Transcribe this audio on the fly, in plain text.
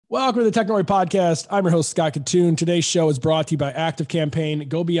Welcome to the Technori Podcast. I'm your host, Scott Katoon. Today's show is brought to you by ActiveCampaign.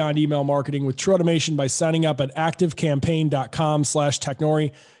 Go beyond email marketing with true automation by signing up at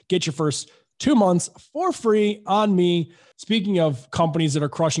activecampaign.com/Technori. Get your first 2 months for free on me. Speaking of companies that are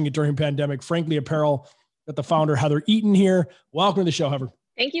crushing it during the pandemic, Frankly Apparel, got the founder, Heather Eaton, here. Welcome to the show, Heather.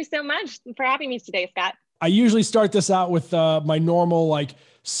 Thank you so much for having me today, Scott. I usually start this out with my normal,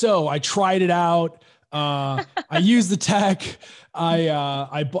 so I tried it out. I use the tech.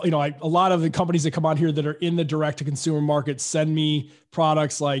 A lot of the companies that come on here that are in the direct to consumer market send me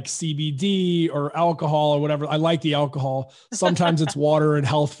products like CBD or alcohol or whatever. I like the alcohol. Sometimes it's water and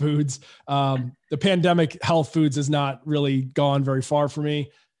health foods. The pandemic health foods has not really gone very far for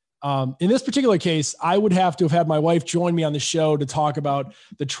me. In this particular case, I would have to have had my wife join me on the show to talk about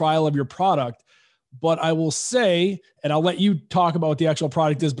the trial of your product. But I will say, and I'll let you talk about what the actual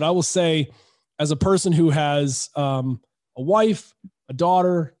product is, but I will say, as a person who has a wife, a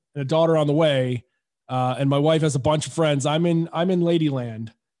daughter, and a daughter on the way, and my wife has a bunch of friends, I'm in Ladyland,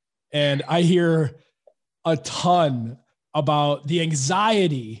 and I hear a ton about the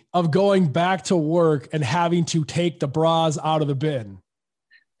anxiety of going back to work and having to take the bras out of the bin.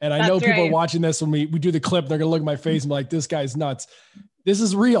 And I know people are watching this when we do the clip, they're going to look at my face and be like, this guy's nuts. This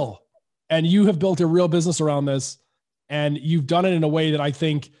is real. And you have built a real business around this, and you've done it in a way that I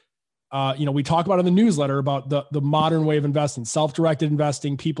think, we talk about in the newsletter about the modern way of investing, self-directed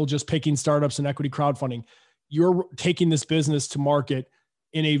investing, people just picking startups and equity crowdfunding. You're taking this business to market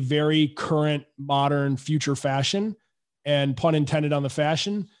in a very current, modern, future fashion, and pun intended on the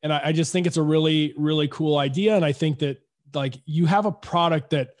fashion. And I just think it's a really, really cool idea. And I think that you have a product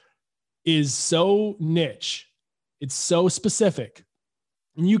that is so niche, it's so specific,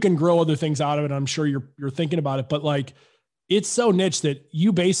 and you can grow other things out of it. I'm sure you're thinking about it, but it's so niche that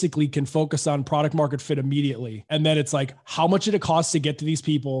you basically can focus on product market fit immediately. And then it's how much did it cost to get to these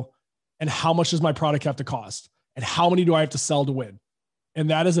people? And how much does my product have to cost? And how many do I have to sell to win? And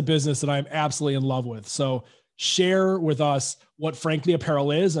that is a business that I'm absolutely in love with. So share with us what Frankly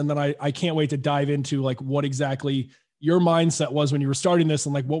Apparel is. And then I can't wait to dive into what exactly your mindset was when you were starting this,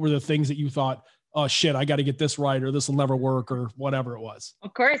 and what were the things that you thought, oh shit, I got to get this right, or this will never work, or whatever it was.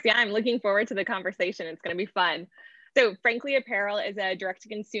 Of course. Yeah. I'm looking forward to the conversation. It's going to be fun. So Frankly Apparel is a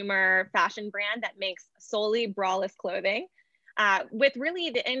direct-to-consumer fashion brand that makes solely braless clothing, with really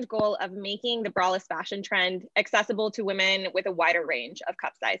the end goal of making the braless fashion trend accessible to women with a wider range of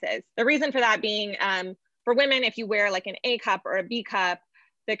cup sizes. The reason for that being, for women, if you wear an A cup or a B cup,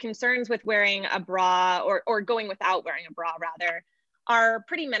 the concerns with wearing a bra or going without wearing a bra rather are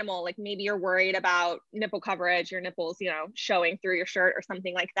pretty minimal. Maybe you're worried about nipple coverage, your nipples, showing through your shirt or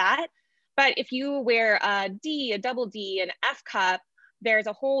something like that. But if you wear a D, a double D, an F cup, there's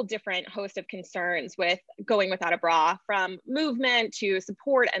a whole different host of concerns with going without a bra, from movement to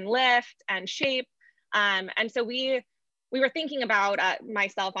support and lift and shape. And so we were thinking about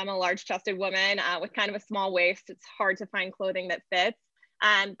myself. I'm a large chested woman with kind of a small waist. It's hard to find clothing that fits,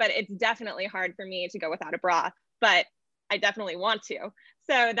 but it's definitely hard for me to go without a bra, but I definitely want to.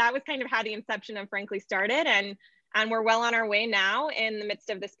 So that was kind of how the inception of Frankly started. And we're well on our way now in the midst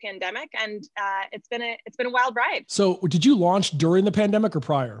of this pandemic. And it's been a wild ride. So did you launch during the pandemic or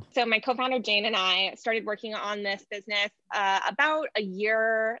prior? So my co-founder, Jane, and I started working on this business about a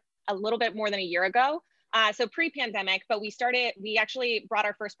little bit more than a year ago. So pre-pandemic, but we actually brought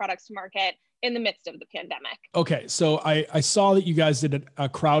our first products to market in the midst of the pandemic. Okay. So I saw that you guys did a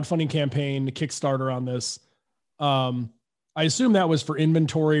crowdfunding campaign, a Kickstarter on this. I assume that was for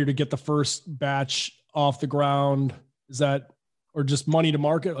inventory to get the first batch off the ground. Is that, or just money to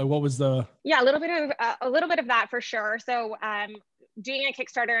market? What was the? Yeah, a little bit of that for sure. So doing a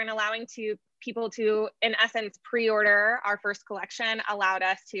Kickstarter and allowing people to, in essence, pre-order our first collection allowed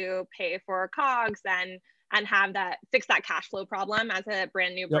us to pay for COGS and fix that cash flow problem as a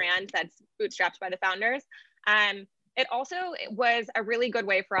brand new brand that's bootstrapped by the founders. It also was a really good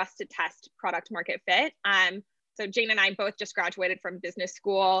way for us to test product market fit. So Jane and I both just graduated from business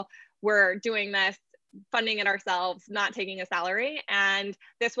school. We're doing this, funding it ourselves, not taking a salary. And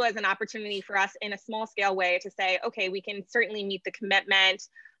this was an opportunity for us in a small scale way to say, okay, we can certainly meet the commitment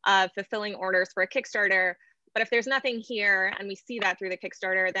of fulfilling orders for a Kickstarter. But if there's nothing here and we see that through the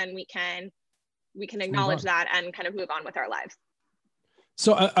Kickstarter, then we can acknowledge that and kind of move on with our lives.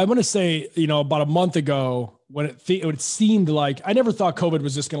 So I want to say, about a month ago, when it seemed like, I never thought COVID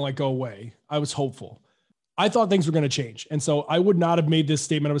was just going to go away. I was hopeful. I thought things were going to change. And so I would not have made this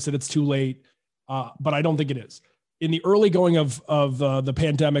statement. I would have said it's too late, but I don't think it is. In the early going of the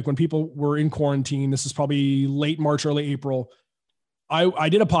pandemic, when people were in quarantine, this is probably late March, early April, I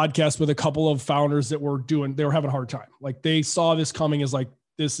did a podcast with a couple of founders that were having a hard time. Like, they saw this coming as like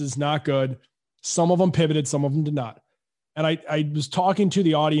this is not good. Some of them pivoted, some of them did not. And I was talking to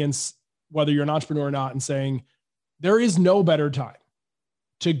the audience, whether you're an entrepreneur or not, and saying, there is no better time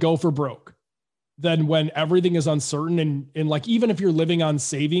to go for broke than when everything is uncertain. And like, even if you're living on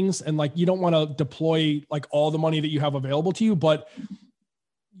savings and like, you don't want to deploy like all the money that you have available to you, but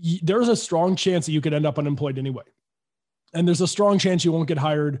there's a strong chance that you could end up unemployed anyway. And there's a strong chance you won't get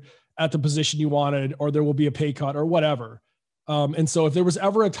hired at the position you wanted, or there will be a pay cut or whatever. And so if there was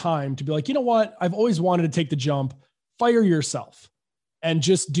ever a time to be like, you know what, I've always wanted to take the jump, fire yourself and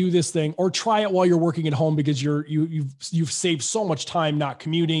just do this thing, or try it while you're working at home, because you've saved so much time not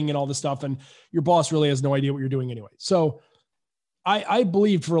commuting and all this stuff. And your boss really has no idea what you're doing anyway. So I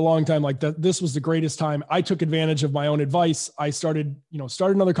believed for a long time, like that this was the greatest time. I took advantage of my own advice. I started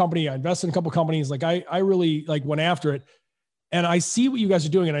another company. I invested in a couple of companies. Like I really like went after it, and I see what you guys are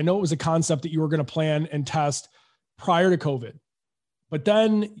doing. And I know it was a concept that you were going to plan and test prior to COVID, but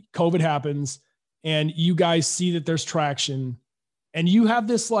then COVID happens and you guys see that there's traction. And you have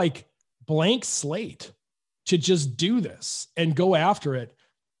this like blank slate to just do this and go after it.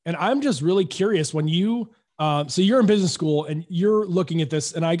 And I'm just really curious when so you're in business school and you're looking at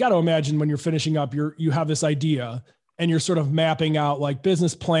this, and I got to imagine when you're finishing up, you have this idea and you're sort of mapping out like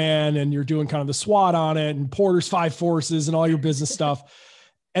business plan, and you're doing kind of the SWOT on it and Porter's 5 forces and all your business stuff.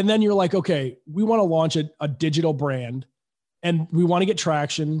 And then you're like, okay, we want to launch a digital brand, and we want to get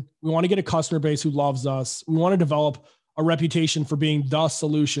traction. We want to get a customer base who loves us. We want to develop a reputation for being the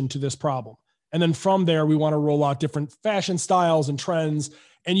solution to this problem. And then from there, we want to roll out different fashion styles and trends.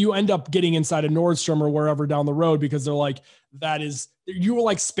 And you end up getting inside a Nordstrom or wherever down the road, because they're like, you were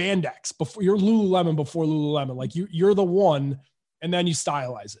like spandex before, you're Lululemon before Lululemon. Like you're the one, and then you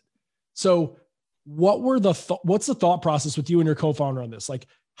stylize it. So what's the thought process with you and your co-founder on this? Like,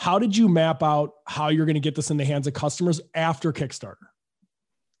 how did you map out how you're going to get this in the hands of customers after Kickstarter?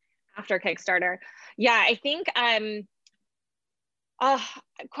 After Kickstarter. Yeah, I think,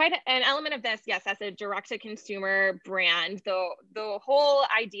 quite an element of this, yes, as a direct-to-consumer brand, the whole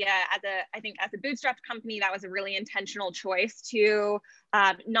idea as a bootstrapped company, that was a really intentional choice to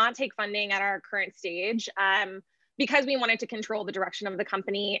not take funding at our current stage, because we wanted to control the direction of the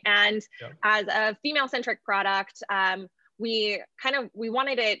company. And as a female-centric product, we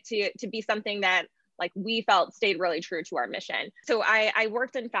wanted it to be something that like we felt stayed really true to our mission. So I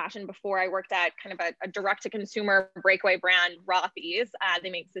worked in fashion before. I worked at kind of a direct-to-consumer breakaway brand, Rothy's. They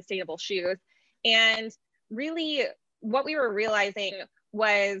make sustainable shoes. And really what we were realizing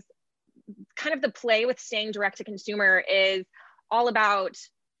was kind of the play with staying direct-to-consumer is all about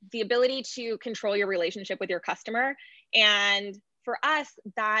the ability to control your relationship with your customer. And for us,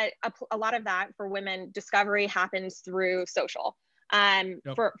 that a lot of that for women, discovery happens through social.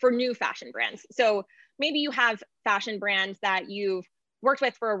 For new fashion brands. So maybe you have fashion brands that you've worked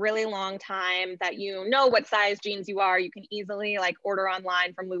with for a really long time, that you know what size jeans you are. You can easily like order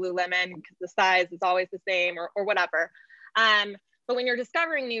online from Lululemon because the size is always the same, or whatever. But when you're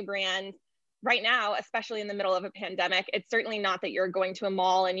discovering new brands right now, especially in the middle of a pandemic, it's certainly not that you're going to a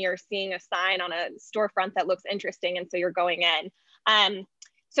mall and you're seeing a sign on a storefront that looks interesting, and so you're going in.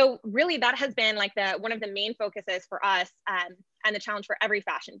 So really that has been like one of the main focuses for us, and the challenge for every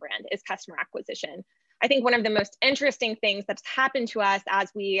fashion brand is customer acquisition. I think one of the most interesting things that's happened to us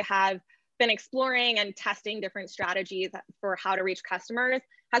as we have been exploring and testing different strategies for how to reach customers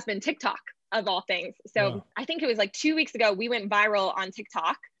has been TikTok, of all things. So I think it was like 2 weeks ago, we went viral on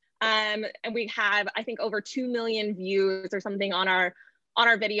TikTok, and we have, I think, over 2 million views or something on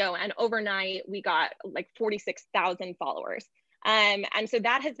our video. And overnight we got like 46,000 followers. And so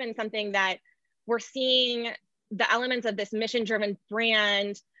that has been something that we're seeing the elements of this mission-driven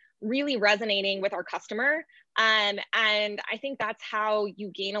brand really resonating with our customer. And I think that's how you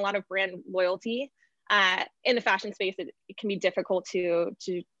gain a lot of brand loyalty. In the fashion space, it can be difficult to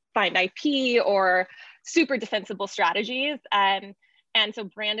find IP or super defensible strategies. And so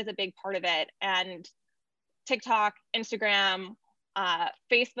brand is a big part of it. And TikTok, Instagram,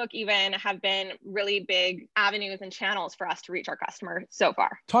 Facebook even have been really big avenues and channels for us to reach our customer so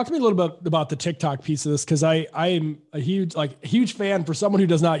far. Talk to me a little bit about the TikTok piece of this, because I am a huge fan for someone who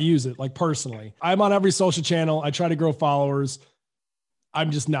does not use it. Like personally, I'm on every social channel. I try to grow followers.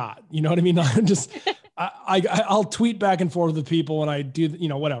 I'm just not, you know what I mean? I'm just, I'll tweet back and forth with people, and I do,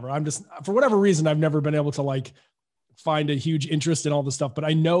 whatever. I'm just, for whatever reason, I've never been able to like find a huge interest in all this stuff, but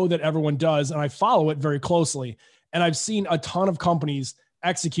I know that everyone does, and I follow it very closely. And I've seen a ton of companies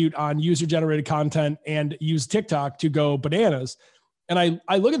execute on user-generated content and use TikTok to go bananas. And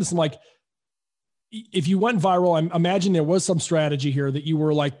I look at this and like, if you went viral, I imagine there was some strategy here that you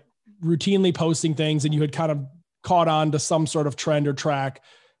were like routinely posting things, and you had kind of caught on to some sort of trend or track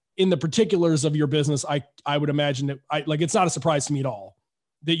in the particulars of your business, I would imagine that it's not a surprise to me at all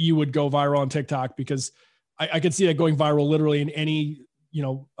that you would go viral on TikTok, because I could see that going viral literally in any,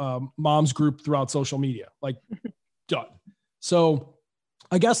 mom's group throughout social media, like done. So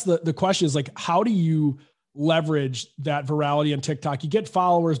I guess the question is, like, how do you leverage that virality on TikTok? You get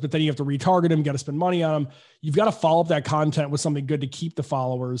followers, but then you have to retarget them. You got to spend money on them. You've got to follow up that content with something good to keep the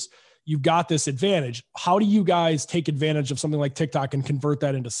followers. You've got this advantage. How do you guys take advantage of something like TikTok and convert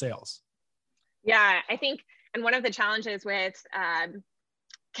that into sales? Yeah, I think, and one of the challenges with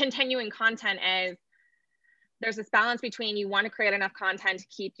continuing content is there's this balance between, you want to create enough content to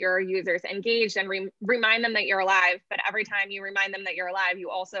keep your users engaged and remind them that you're alive. But every time you remind them that you're alive, you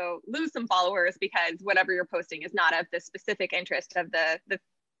also lose some followers, because whatever you're posting is not of the specific interest of the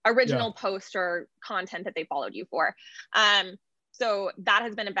original post or content that they followed you for. So that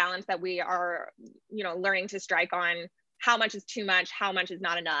has been a balance that we are, learning to strike on. How much is too much? How much is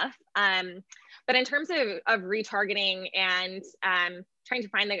not enough? But in terms of retargeting and trying to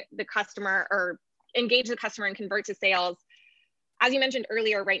find the customer, or engage the customer and convert to sales, as you mentioned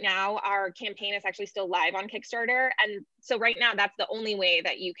earlier, right now, our campaign is actually still live on Kickstarter. And so right now, that's the only way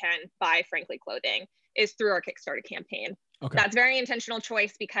that you can buy Frankly Clothing, is through our Kickstarter campaign. Okay. That's very intentional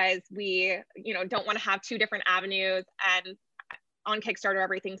choice, because we, don't want to have two different avenues, and on Kickstarter,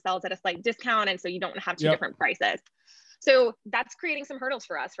 everything sells at a slight discount. And so you don't want to have two different prices. So that's creating some hurdles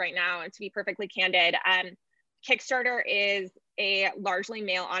for us right now. And to be perfectly candid, Kickstarter is a largely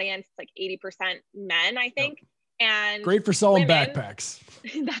male audience, like 80% men, I think. Yep. And great for selling backpacks.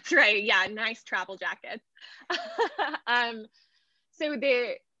 That's right. Yeah. Nice travel jackets. So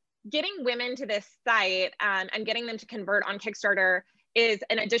getting women to this site and getting them to convert on Kickstarter is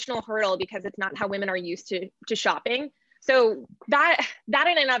an additional hurdle, because it's not how women are used to shopping. So that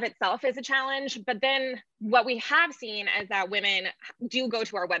in and of itself is a challenge. But then what we have seen is that women do go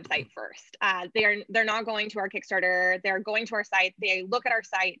to our website first. They're not going to our Kickstarter. They're going to our site. They look at our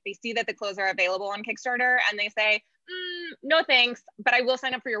site. They see that the clothes are available on Kickstarter, and they say, no thanks, but I will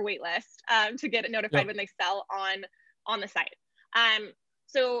sign up for your wait list to get notified when they sell on the site.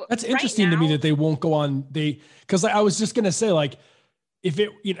 So that's interesting to me that they won't go on. Because I was just going to say, like,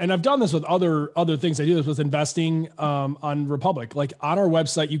 and I've done this with other things. I do this with investing on Republic. Like, on our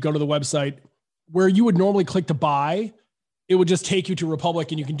website, you go to the website where you would normally click to buy, it would just take you to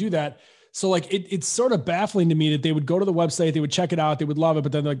Republic, and you can do that. So like, it's sort of baffling to me that they would go to the website, they would check it out, they would love it,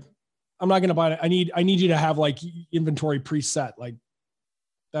 but then like, I'm not going to buy it. I need you to have like inventory preset. Like,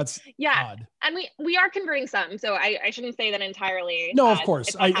 that's odd. And we are converting some, so I shouldn't say that entirely. No, of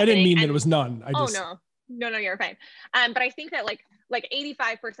course. I didn't mean that it was none. No, you're fine. But I think that like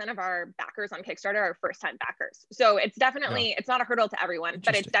 85% of our backers on Kickstarter are first-time backers. So it's definitely, it's not a hurdle to everyone,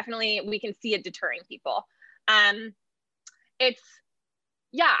 but it's definitely, we can see it deterring people. I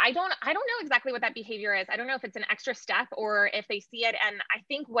don't know exactly what that behavior is. I don't know if it's an extra step or if they see it. And I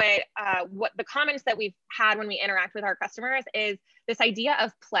think what the comments that we've had when we interact with our customers is this idea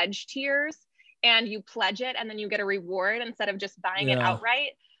of pledge tiers, and you pledge it and then you get a reward instead of just buying it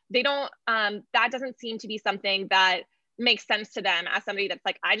outright. They don't, that doesn't seem to be something that makes sense to them as somebody that's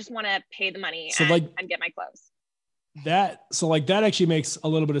like, I just want to pay the money and get my clothes. That actually makes a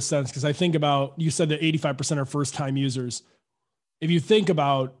little bit of sense, because I think about, you said that 85% are first-time users. If you think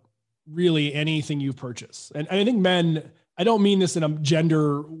about really anything you purchase, and I think men, I don't mean this in a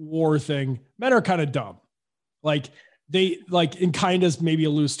gender war thing, men are kind of dumb. Like, they like, in kind of maybe a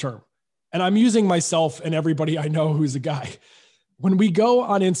loose term. And I'm using myself and everybody I know who's a guy. When we go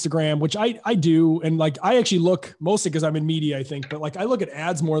on Instagram, which I do, and like, I actually look, mostly because I'm in media, I think, but like, I look at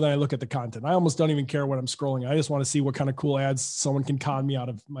ads more than I look at the content. I almost don't even care what I'm scrolling. I just want to see what kind of cool ads someone can con me out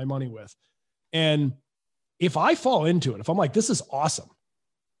of my money with. And if I fall into it, if I'm like, this is awesome,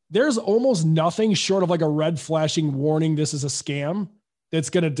 there's almost nothing short of like a red flashing warning, this is a scam,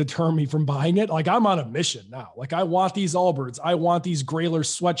 that's going to deter me from buying it. Like, I'm on a mission now. Like, I want these Allbirds. I want these Grayler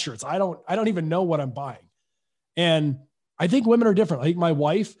sweatshirts. I don't even know what I'm buying. And I think women are different. I think my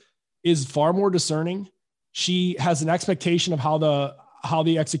wife is far more discerning. She has an expectation of how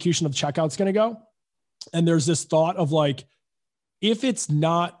the execution of checkout's going to go. And there's this thought of like, if it's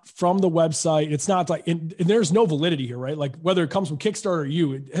not from the website, it's not like, and there's no validity here, right? Like, whether it comes from Kickstarter or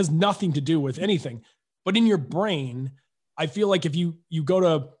you, it has nothing to do with anything. But in your brain, I feel like if you go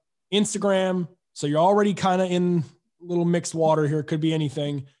to Instagram, so you're already kind of in a little mixed water here, it could be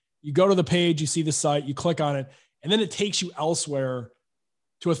anything. You go to the page, you see the site, you click on it, and then it takes you elsewhere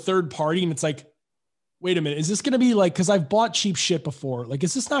to a third party. And it's like, wait a minute, is this going to be like, because I've bought cheap shit before, like,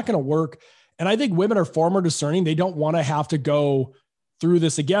 is this not going to work? And I think women are far more discerning. They don't want to have to go through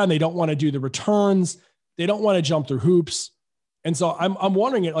this again. They don't want to do the returns. they don't want to jump through hoops. And so I'm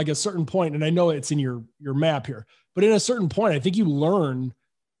wondering at like a certain point, and I know it's in your map here, but in a certain point, I think you learn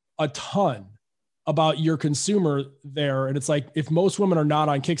a ton about your consumer there. And it's like, if most women are not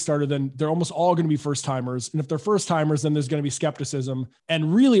on Kickstarter, then they're almost all going to be first timers. And if they're first timers, then there's going to be skepticism.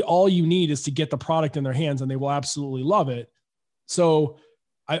 And really all you need is to get the product in their hands and they will absolutely love it. So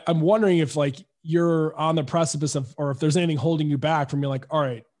I'm wondering if like you're on the precipice of, or if there's anything holding you back from being like, all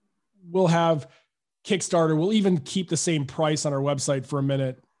right, we'll have Kickstarter. We'll even keep the same price on our website for a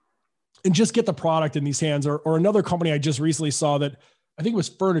minute and just get the product in these hands. Or another company I just recently saw that I think it was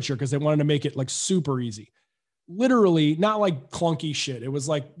furniture, because they wanted to make it like super easy, literally not like clunky shit. It was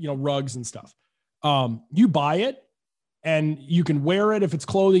like, you know, rugs and stuff. You buy it and you can wear it. If it's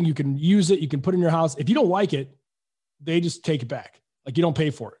clothing, you can use it. You can put it in your house. If you don't like it, they just take it back. Like you don't pay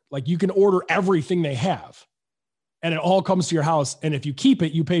for it. Like you can order everything they have and it all comes to your house. And if you keep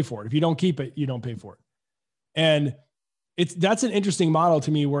it, you pay for it. If you don't keep it, you don't pay for it. And that's an interesting model to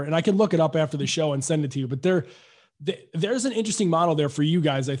me where, and I can look it up after the show and send it to you, but there's an interesting model there for you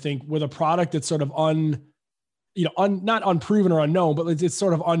guys, I think, with a product that's sort of not unproven or unknown, but it's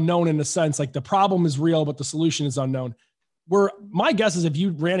sort of unknown in a sense, like the problem is real, but the solution is unknown. Where my guess is if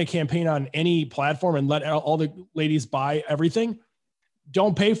you ran a campaign on any platform and let all the ladies buy everything,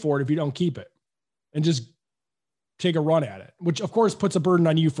 don't pay for it if you don't keep it and just take a run at it, which of course puts a burden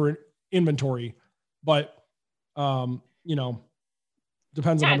on you for inventory, but depends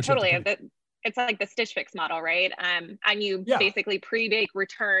on how much. Totally. It's like the Stitch Fix model, right? And you basically pre-bake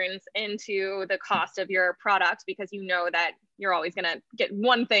returns into the cost of your product because you know that you're always going to get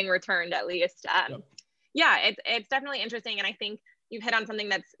one thing returned at least. It's definitely interesting. And I think you've hit on something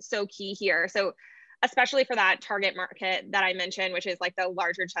that's so key here. So especially for that target market that I mentioned, which is like the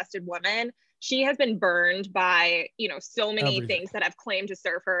larger chested woman, she has been burned by, so many things that have claimed to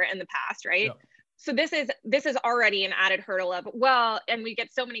serve her in the past, right? Yep. So this is already an added hurdle of, and we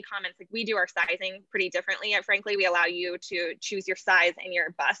get so many comments, like we do our sizing pretty differently. And frankly, we allow you to choose your size in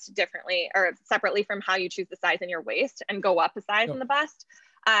your bust differently or separately from how you choose the size in your waist and go up a size in the bust.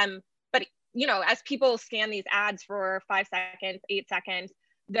 But as people scan these ads for 5 seconds, 8 seconds,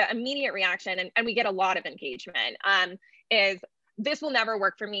 the immediate reaction, and we get a lot of engagement, is this will never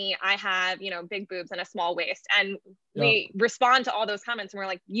work for me. I have, big boobs and a small waist. And we respond to all those comments and we're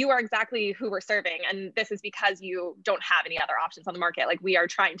like, you are exactly who we're serving. And this is because you don't have any other options on the market. Like we are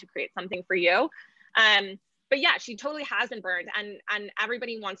trying to create something for you. But yeah, she totally has been burned. And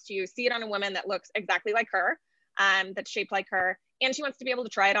everybody wants to see it on a woman that looks exactly like her, that's shaped like her. And she wants to be able to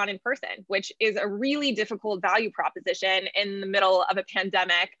try it on in person, which is a really difficult value proposition in the middle of a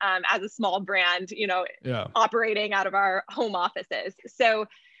pandemic, as a small brand, operating out of our home offices. So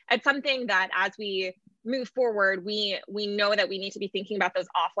it's something that as we move forward, we know that we need to be thinking about those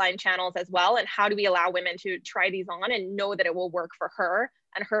offline channels as well. And how do we allow women to try these on and know that it will work for her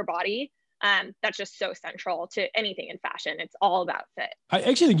and her body? That's just so central to anything in fashion. It's all about fit. I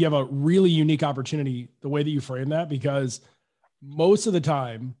actually think you have a really unique opportunity the way that you frame that, because most of the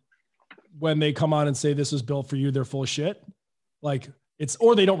time when they come on and say this is built for you, they're full of shit. Like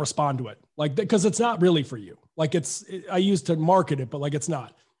or they don't respond to it. Like, because it's not really for you. Like I used to market it, but like, it's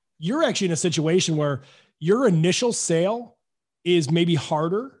not. You're actually in a situation where your initial sale is maybe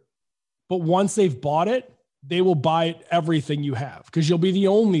harder, but once they've bought it, they will buy everything you have because you'll be the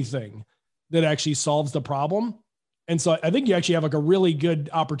only thing that actually solves the problem. And so I think you actually have like a really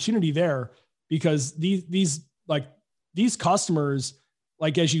good opportunity there, because these customers,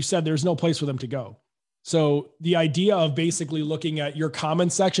 like, as you said, there's no place for them to go. So the idea of basically looking at your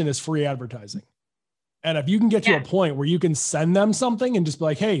comment section is free advertising. And if you can get to a point where you can send them something and just be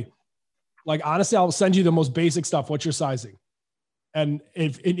like, hey, like, honestly, I'll send you the most basic stuff. What's your sizing? And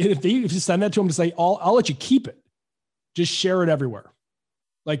if you send that to them to say, I'll let you keep it, just share it everywhere.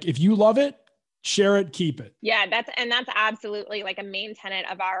 Like, if you love it, share it, keep it. Yeah, that's absolutely like a main tenet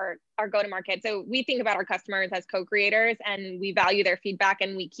of our go-to-market. So we think about our customers as co-creators and we value their feedback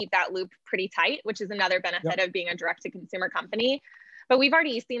and we keep that loop pretty tight, which is another benefit of being a direct-to-consumer company. But we've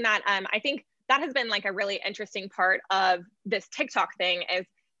already seen that. I think that has been like a really interesting part of this TikTok thing, is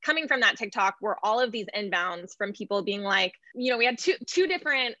coming from that TikTok were all of these inbounds from people being like, we had two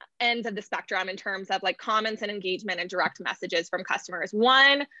different ends of the spectrum in terms of like comments and engagement and direct messages from customers.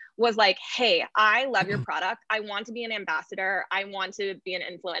 One was like, hey, I love your product. I want to be an ambassador. I want to be an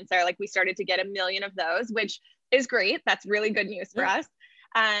influencer. Like, we started to get 1 million of those, which is great. That's really good news for us.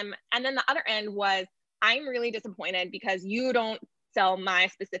 And then the other end was, I'm really disappointed because you don't sell my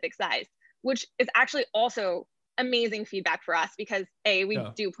specific size, which is actually also amazing feedback for us, because A, we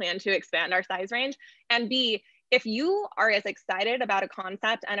do plan to expand our size range, and B, if you are as excited about a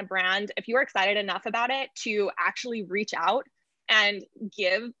concept and a brand, if you are excited enough about it to actually reach out and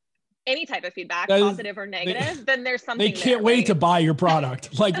give any type of feedback, positive or negative, then there's something they can't wait to buy your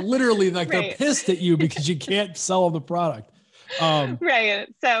product. Like literally, like they're pissed at you because you can't sell the product. Right.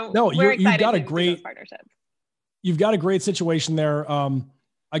 So no, we're excited you've got to a do great those partnerships. You've got a great situation there.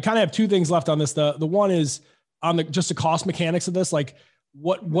 I kind of have two things left on this. The one is on just the cost mechanics of this. Like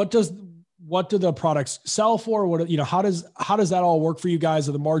what do the products sell for? What, how does that all work for you guys?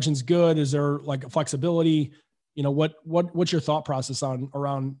 Are the margins good? Is there like flexibility? What's your thought process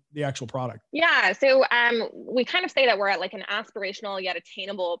around the actual product? Yeah. So we kind of say that we're at like an aspirational yet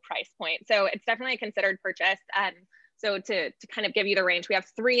attainable price point. So it's definitely a considered purchase. So to kind of give you the range, we have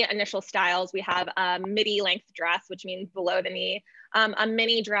 3 initial styles. We have a midi length dress, which means below the knee, a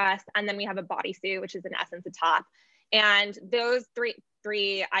mini dress, and then we have a bodysuit, which is in essence a top. And those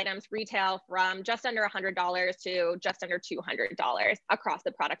three items retail from just under $100 to just under $200 across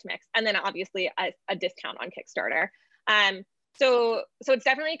the product mix. And then obviously a discount on Kickstarter. So it's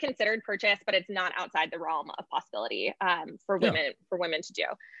definitely a considered purchase, but it's not outside the realm of possibility for women to do.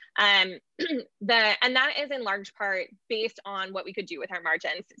 And that is in large part based on what we could do with our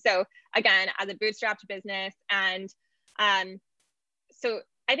margins. So again, as a bootstrapped business, and so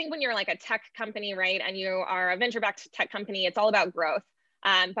I think when you're like a tech company, right, and you are a venture-backed tech company, it's all about growth.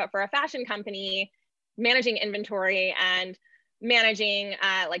 But for a fashion company, managing inventory and managing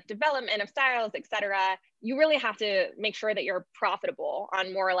like development of styles, et cetera, you really have to make sure that you're profitable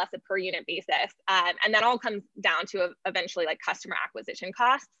on more or less a per unit basis. And that all comes down to eventually like customer acquisition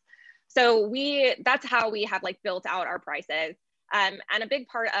costs. So that's how we have like built out our prices. And a big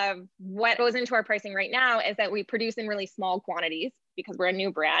part of what goes into our pricing right now is that we produce in really small quantities because we're a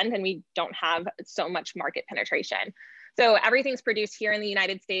new brand and we don't have so much market penetration. So everything's produced here in the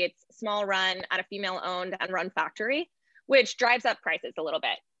United States, small run at a female owned and run factory, which drives up prices a little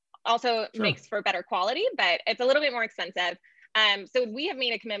bit. Also makes for better quality, but it's a little bit more expensive. So we have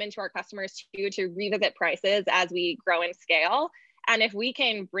made a commitment to our customers to revisit prices as we grow and scale. And if we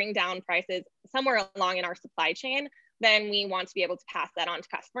can bring down prices somewhere along in our supply chain, then we want to be able to pass that on to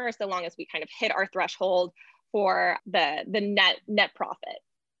customers so long as we kind of hit our threshold for the net profit.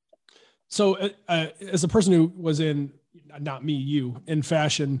 So as a person who was in, not me, you, in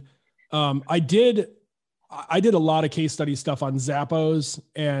fashion, I did a lot of case study stuff on Zappos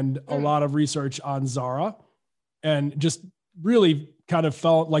and a lot of research on Zara, and just really kind of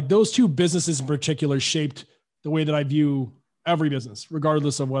felt like those two businesses in particular shaped the way that I view every business,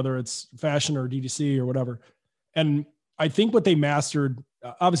 regardless of whether it's fashion or DTC or whatever. And I think what they mastered,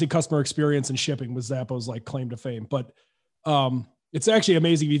 obviously customer experience and shipping was Zappos like claim to fame, but it's actually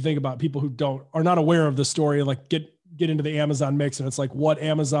amazing if you think about people who are not aware of the story and like get into the Amazon mix. And it's like what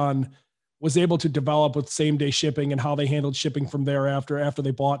Amazon was able to develop with same day shipping and how they handled shipping from there after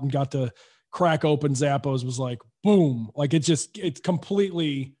they bought and got to crack open Zappos was like, boom. Like it's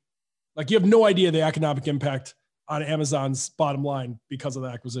completely like, you have no idea the economic impact on Amazon's bottom line because of the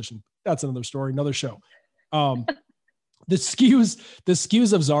acquisition. That's another story, another show. The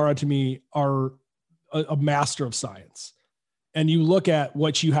SKUs of Zara to me are a master of science. And you look at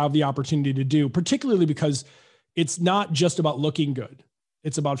what you have the opportunity to do, particularly because it's not just about looking good.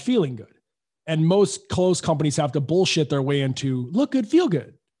 It's about feeling good. And most clothes companies have to bullshit their way into look good, feel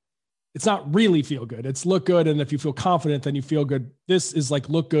good. It's not really feel good. It's look good. And if you feel confident, then you feel good. This is like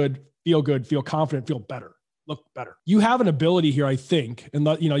look good, feel confident, feel better, look better. You have an ability here, I think, and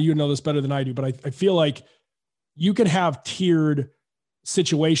you know this better than I do, but I feel like you can have tiered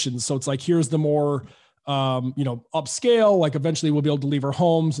situations. So it's like, here's the more, upscale, like eventually we'll be able to leave our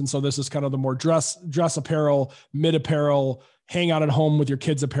homes. And so this is kind of the more dress apparel, mid apparel, hang out at home with your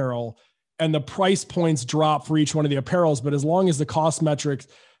kids apparel. And the price points drop for each one of the apparels. But as long as the cost metrics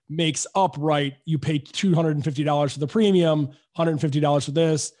makes up right, you pay $250 for the premium, $150 for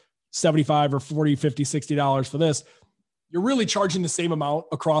this, $75 or $40, $50, $60 for this. You're really charging the same amount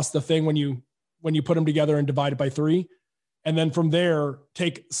across the thing when you put them together and divide it by 3. And then from there,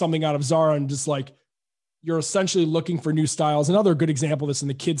 take something out of Zara and just like, you're essentially looking for new styles. Another good example of this in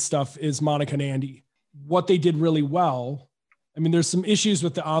the kids stuff is Monica and Andy. What they did really well, I mean, there's some issues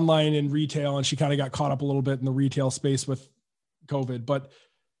with the online and retail, and she kind of got caught up a little bit in the retail space with COVID. But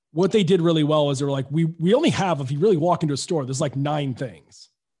what they did really well is they were like, we only have, if you really walk into a store, there's like 9 things.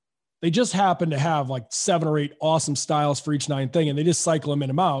 They just happen to have like 7 or 8 awesome styles for each 9 thing, and they just cycle them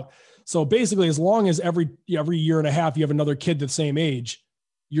in and out. So basically, as long as every year and a half you have another kid the same age,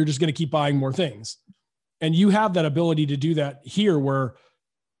 you're just going to keep buying more things. And you have that ability to do that here where,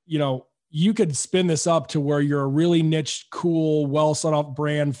 you could spin this up to where you're a really niche, cool, well set up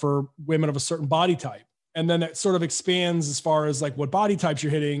brand for women of a certain body type. And then it sort of expands as far as like what body types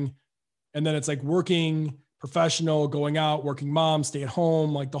you're hitting. And then it's like working professional, going out, working mom, stay at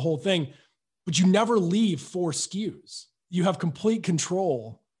home, like the whole thing. But you never leave 4 SKUs. You have complete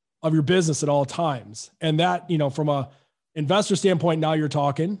control of your business at all times. And that, you know, from a investor standpoint, now you're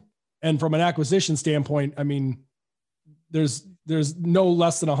talking. And from an acquisition standpoint, I mean, there's no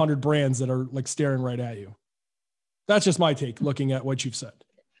less than 100 brands that are like staring right at you. That's just my take looking at what you've said.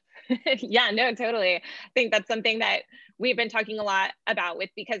 Yeah, no, totally. I think that's something that we've been talking a lot about with,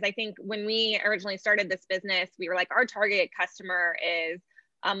 because I think when we originally started this business, we were like, our target customer is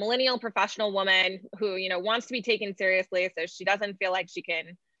a millennial professional woman who, you know, wants to be taken seriously. So she doesn't feel like she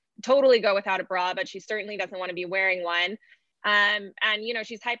can totally go without a bra, but she certainly doesn't want to be wearing one. And, you know,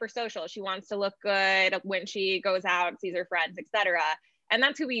 she's hyper social. She wants to look good when she goes out, sees her friends, etc. And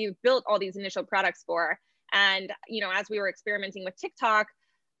that's who we built all these initial products for. And, you know, as we were experimenting with TikTok,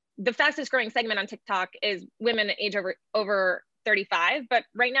 the fastest growing segment on TikTok is women age over 35, but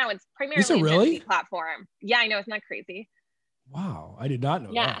right now it's primarily a Gen Z platform. Yeah, I know, isn't that crazy? Wow, I did not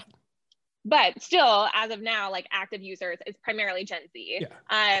know that. But still, as of now, like active users is primarily Gen Z.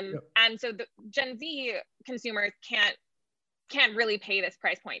 Yeah. And so the Gen Z consumers can't really pay this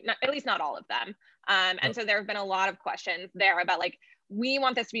price point, at least not all of them. And so there have been a lot of questions there about like, we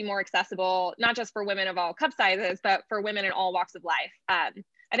want this to be more accessible, not just for women of all cup sizes, but for women in all walks of life.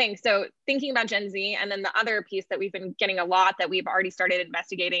 I think so. Thinking about Gen Z, and then the other piece that we've been getting a lot that we've already started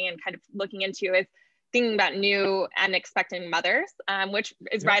investigating and kind of looking into is thinking about new and expecting mothers, which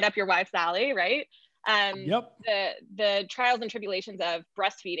is right up your wife's alley, right? The trials and tribulations of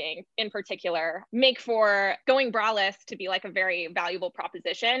breastfeeding in particular make for going braless to be like a very valuable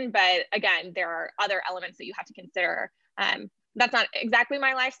proposition. But again, there are other elements that you have to consider. That's not exactly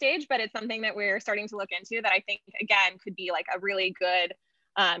my life stage, but it's something that we're starting to look into that I think, again, could be like a really good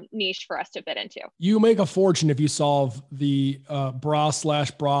niche for us to fit into. You make a fortune if you solve the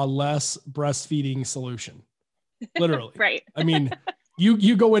bra/bra less breastfeeding solution. Literally. Right. I mean,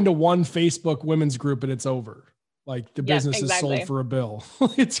 you go into one Facebook women's group and it's over. Like the business is sold for a bill.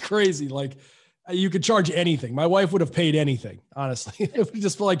 It's crazy. Like you could charge anything. My wife would have paid anything, honestly. It would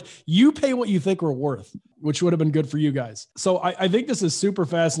just feel like you pay what you think we're worth, which would have been good for you guys. So I think this is super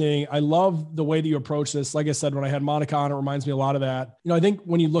fascinating. I love the way that you approach this. Like I said, when I had Monica on, it reminds me a lot of that. You know, I think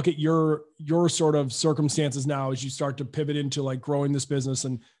when you look at your sort of circumstances now, as you start to pivot into like growing this business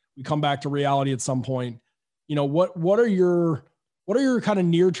and we come back to reality at some point, you know, what are your kind of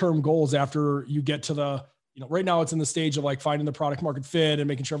near-term goals after you get to the, you know, right now it's in the stage of like finding the product market fit and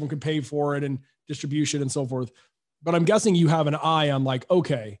making sure everyone can pay for it and distribution and so forth. But I'm guessing you have an eye on like,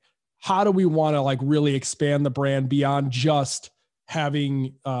 okay, how do we want to like really expand the brand beyond just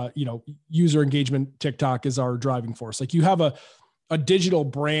having, you know, user engagement? TikTok is our driving force. Like you have a digital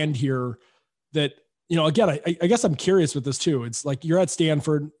brand here that, you know, again, I guess I'm curious with this too. It's like you're at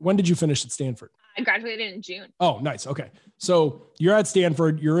Stanford. When did you finish at Stanford? I graduated in June. Oh, nice. Okay. So you're at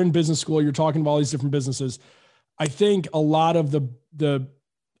Stanford, you're in business school, you're talking about all these different businesses. I think a lot of the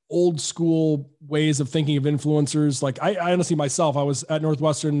old school ways of thinking of influencers, like I honestly myself, I was at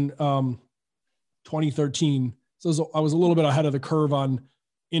Northwestern 2013. So I was a little bit ahead of the curve on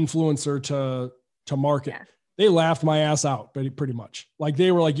influencer to market. Yeah. They laughed my ass out, but pretty much like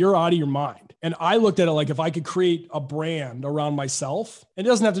they were like, you're out of your mind. And I looked at it like if I could create a brand around myself, and it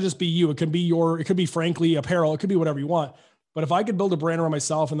doesn't have to just be you. It could be frankly apparel. It could be whatever you want. But if I could build a brand around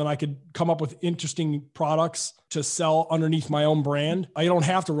myself and then I could come up with interesting products to sell underneath my own brand, I don't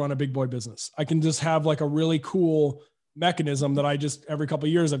have to run a big boy business. I can just have like a really cool mechanism that I just, every couple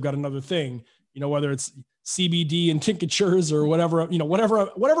of years, I've got another thing, you know, whether it's CBD and tinctures or whatever, you know,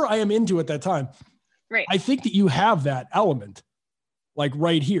 whatever I am into at that time. Right. I think that you have that element like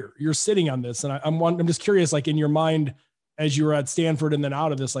right here. You're sitting on this. And I'm just curious, like in your mind, as you were at Stanford and then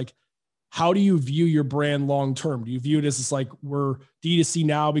out of this, like, how do you view your brand long-term? Do you view it as it's like we're D2C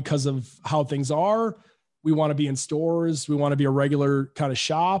now because of how things are? We want to be in stores. We want to be a regular kind of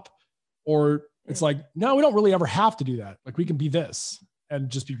shop, or it's like, no, we don't really ever have to do that. Like we can be this and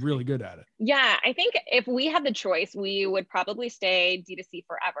just be really good at it. Yeah. I think if we had the choice, we would probably stay D2C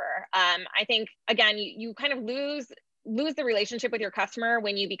forever. I think again, you kind of lose the relationship with your customer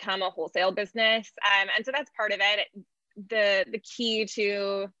when you become a wholesale business. And so that's part of it. The key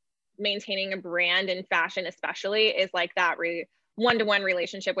to maintaining a brand in fashion especially is like that one-to-one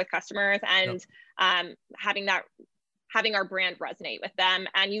relationship with customers and having our brand resonate with them.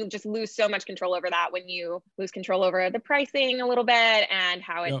 And you just lose so much control over that when you lose control over the pricing a little bit and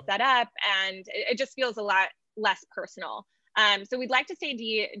how it's set up, and it just feels a lot less personal. So we'd like to stay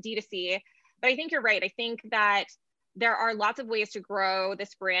D2C, but I think you're right. I think that there are lots of ways to grow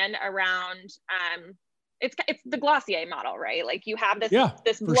this brand around it's the Glossier model, right? Like you have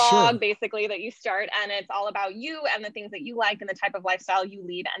this blog basically that you start, and it's all about you and the things that you like and the type of lifestyle you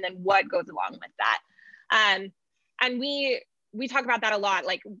lead, and then what goes along with that. And we talk about that a lot,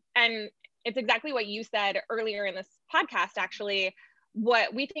 like, and it's exactly what you said earlier in this podcast, actually.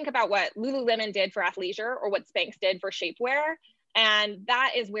 What we think about what Lululemon did for athleisure, or what Spanx did for shapewear, and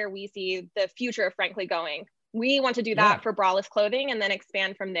that is where we see the future of Frankly going. We want to do that for braless clothing and then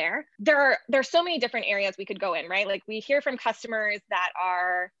expand from there. There's so many different areas we could go in, right? Like we hear from customers that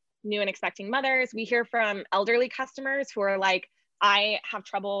are new and expecting mothers. We hear from elderly customers who are like, I have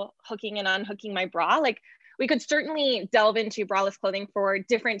trouble hooking and unhooking my bra. Like we could certainly delve into braless clothing for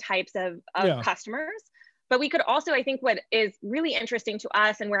different types of customers. But we could also, I think what is really interesting to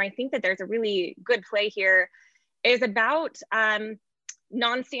us, and where I think that there's a really good play here, is about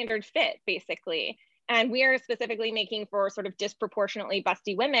non-standard fit, basically. And we are specifically making for sort of disproportionately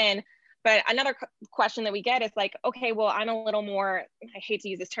busty women. But another question that we get is like, okay, well, I'm a little more, I hate to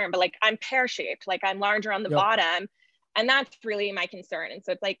use this term, but like I'm pear-shaped, like I'm larger on the bottom. And that's really my concern. And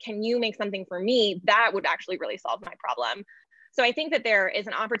so it's like, can you make something for me that would actually really solve my problem? So I think that there is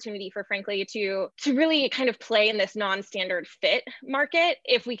an opportunity for Frankly to really kind of play in this non-standard fit market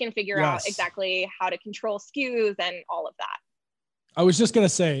if we can figure out exactly how to control SKUs and all of that. I was just going to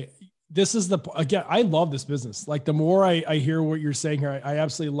say, this is again, I love this business. Like the more I hear what you're saying here, I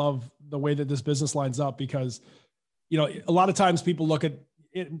absolutely love the way that this business lines up, because, you know, a lot of times people look at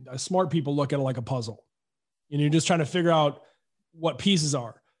it, smart people look at it like a puzzle, and you're just trying to figure out what pieces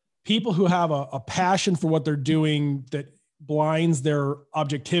are. People who have a passion for what they're doing that blinds their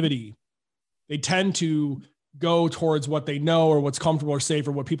objectivity, they tend to go towards what they know or what's comfortable or safe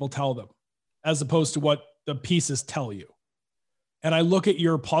or what people tell them, as opposed to what the pieces tell you. And I look at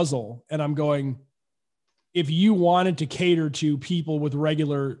your puzzle and I'm going, if you wanted to cater to people with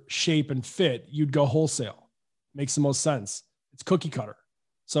regular shape and fit, you'd go wholesale. Makes the most sense. It's cookie cutter.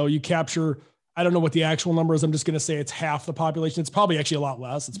 So you capture, I don't know what the actual number is. I'm just going to say it's half the population. It's probably actually a lot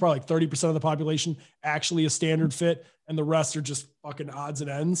less. It's probably like 30% of the population actually a standard fit, and the rest are just fucking odds and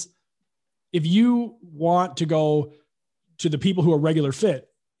ends. If you want to go to the people who are regular fit,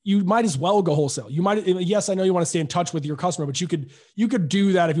 you might as well go wholesale. You might, yes, I know you want to stay in touch with your customer, but you could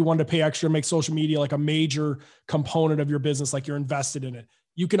do that if you wanted to pay extra, make social media like a major component of your business, like you're invested in it.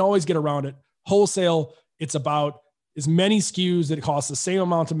 You can always get around it. Wholesale, it's about as many SKUs that it costs the same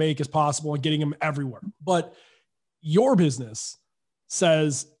amount to make as possible and getting them everywhere. But your business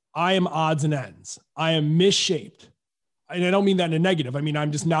says, I am odds and ends. I am misshaped. And I don't mean that in a negative. I mean,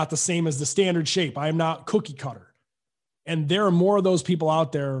 I'm just not the same as the standard shape. I am not cookie cutter. And there are more of those people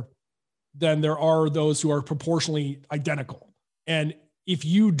out there than there are those who are proportionally identical. And if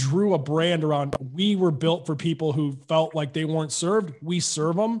you drew a brand around, we were built for people who felt like they weren't served, we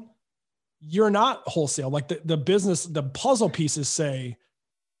serve them, you're not wholesale. Like the business, the puzzle pieces say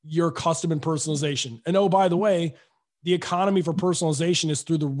you're custom and personalization. And oh, by the way, the economy for personalization is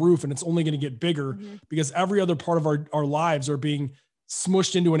through the roof, and it's only going to get bigger because every other part of our lives are being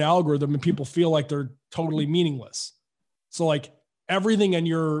smushed into an algorithm and people feel like they're totally meaningless. So like everything in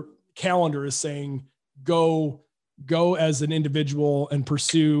your calendar is saying, go as an individual and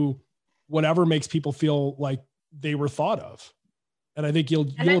pursue whatever makes people feel like they were thought of. And I think you'll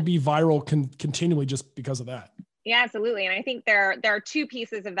be viral continually just because of that. Yeah, absolutely. And I think there are two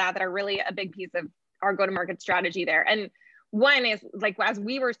pieces of that are really a big piece of our go-to-market strategy there. And one is like, as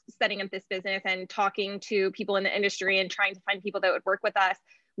we were setting up this business and talking to people in the industry and trying to find people that would work with us,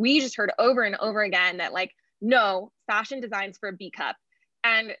 we just heard over and over again that like, no, fashion design's for a B cup.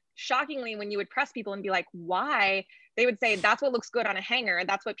 And shockingly, when you would press people and be like, why? They would say, that's what looks good on a hanger.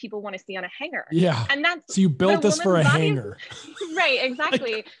 That's what people want to see on a hanger. Yeah. And that's, so you built this for a hanger. Right,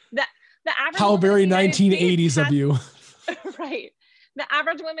 exactly. Like, the average how very 1980s of you. Right. The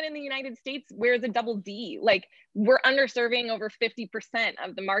average woman in the United States wears a double D. Like we're underserving over 50%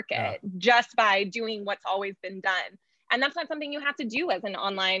 of the market just by doing what's always been done. And that's not something you have to do as an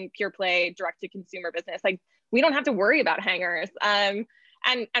online pure play direct to consumer business. Like we don't have to worry about hangers. And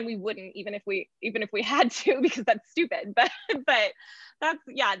we wouldn't even if we had to, because that's stupid. But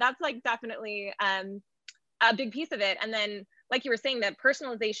that's like definitely a big piece of it. And then like you were saying, that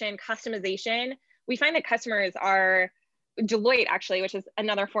personalization, customization, we find that customers are, Deloitte actually, which is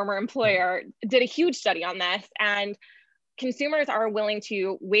another former employer, did a huge study on this, and consumers are willing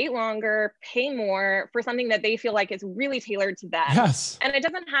to wait longer, pay more for something that they feel like is really tailored to them. Yes. And it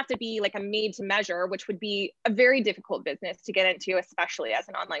doesn't have to be like a made to measure, which would be a very difficult business to get into, especially as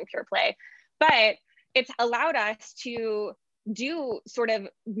an online pure play. But it's allowed us to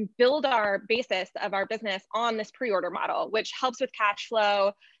build our basis of our business on this pre-order model, which helps with cash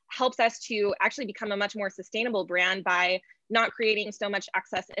flow, helps us to actually become a much more sustainable brand by not creating so much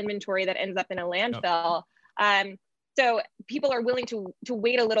excess inventory that ends up in a landfill. Yep. So people are willing to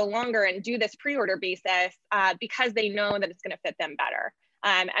wait a little longer and do this pre-order basis because they know that it's going to fit them better.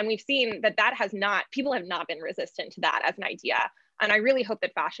 And we've seen that people have not been resistant to that as an idea. And I really hope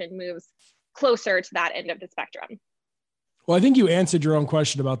that fashion moves closer to that end of the spectrum. Well, I think you answered your own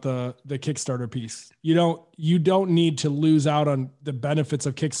question about the Kickstarter piece. You don't need to lose out on the benefits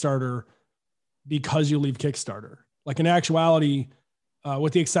of Kickstarter because you leave Kickstarter. Like in actuality,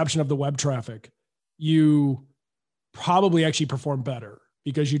 with the exception of the web traffic, you probably actually perform better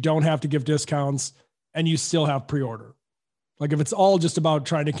because you don't have to give discounts and you still have pre-order. Like if it's all just about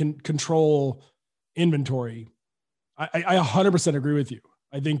trying to control inventory, I 100% agree with you.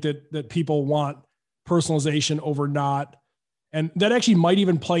 I think that people want personalization over not. And that actually might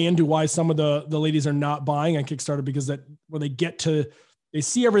even play into why some of the ladies are not buying on Kickstarter, because that when they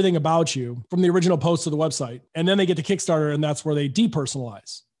see everything about you from the original post to the website, and then they get to Kickstarter and that's where they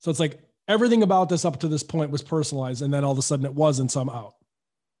depersonalize. So it's like everything about this up to this point was personalized, and then all of a sudden it wasn't, so I'm out.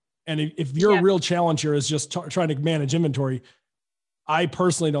 And if your real challenge here is just trying to manage inventory, I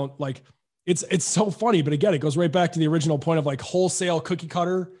personally don't like, it's so funny, but again, it goes right back to the original point of like wholesale cookie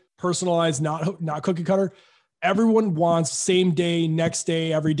cutter, personalized, not cookie cutter. Everyone wants same day, next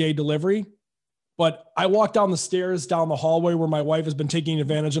day, every day delivery. But I walk down the stairs, down the hallway where my wife has been taking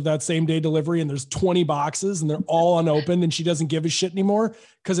advantage of that same day delivery, and there's 20 boxes and they're all unopened, and she doesn't give a shit anymore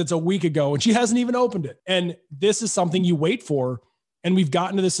because it's a week ago and she hasn't even opened it. And this is something you wait for. And we've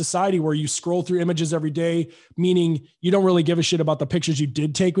gotten to this society where you scroll through images every day, meaning you don't really give a shit about the pictures you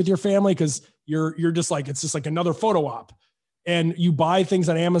did take with your family because you're just like, it's just like another photo op. And you buy things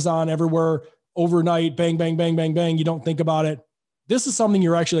on Amazon everywhere overnight, bang, bang, bang, bang, bang. You don't think about it. This is something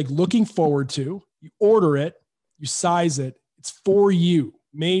you're actually like looking forward to. You order it, you size it. It's for you,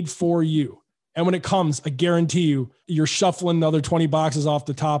 made for you. And when it comes, I guarantee you're shuffling the other 20 boxes off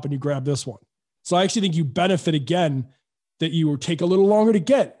the top and you grab this one. So I actually think you benefit again that you take a little longer to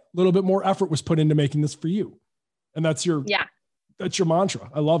get. A little bit more effort was put into making this for you. And that's your mantra.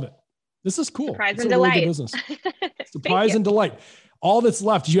 I love it. This is cool. Surprise it's and a delight. Really good business. Surprise and delight. All that's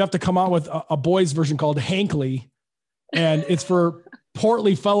left is you have to come out with a boys version called Hankley. And it's for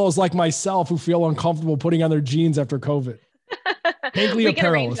portly fellows like myself who feel uncomfortable putting on their jeans after COVID. Hankley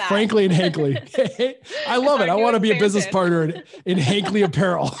Apparel. It's Frankly and Hankley. I love it. I want to be a business partner in Hankley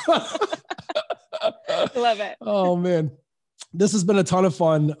Apparel. Love it. Oh man. This has been a ton of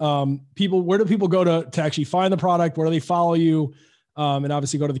fun. Where do people go to actually find the product? Where do they follow you? And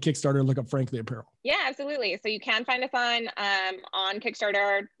obviously go to the Kickstarter and look up Frankly Apparel. Yeah, absolutely. So you can find us on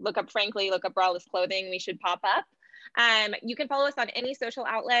Kickstarter, look up Frankly, look up Braless Clothing. We should pop up. You can follow us on any social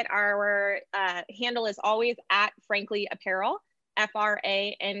outlet. Our handle is always at Frankly Apparel,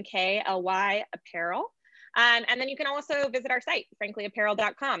 FRANKLY Apparel. And then you can also visit our site,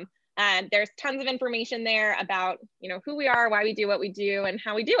 franklyapparel.com. There's tons of information there about, who we are, why we do what we do, and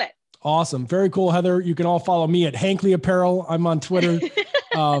how we do it. Awesome. Very cool, Heather. You can all follow me at Hankley Apparel. I'm on Twitter.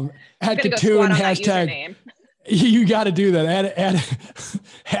 At Katoon, hashtag. You got to do that. Add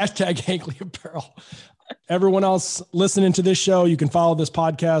hashtag Hankley Apparel. Everyone else listening to this show, you can follow this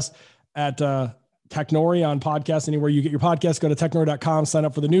podcast at Technori on podcast. Anywhere you get your podcast, go to technori.com, sign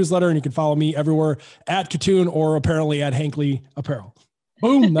up for the newsletter, and you can follow me everywhere at Katoon or apparently at Hankley Apparel.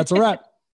 Boom. That's a wrap.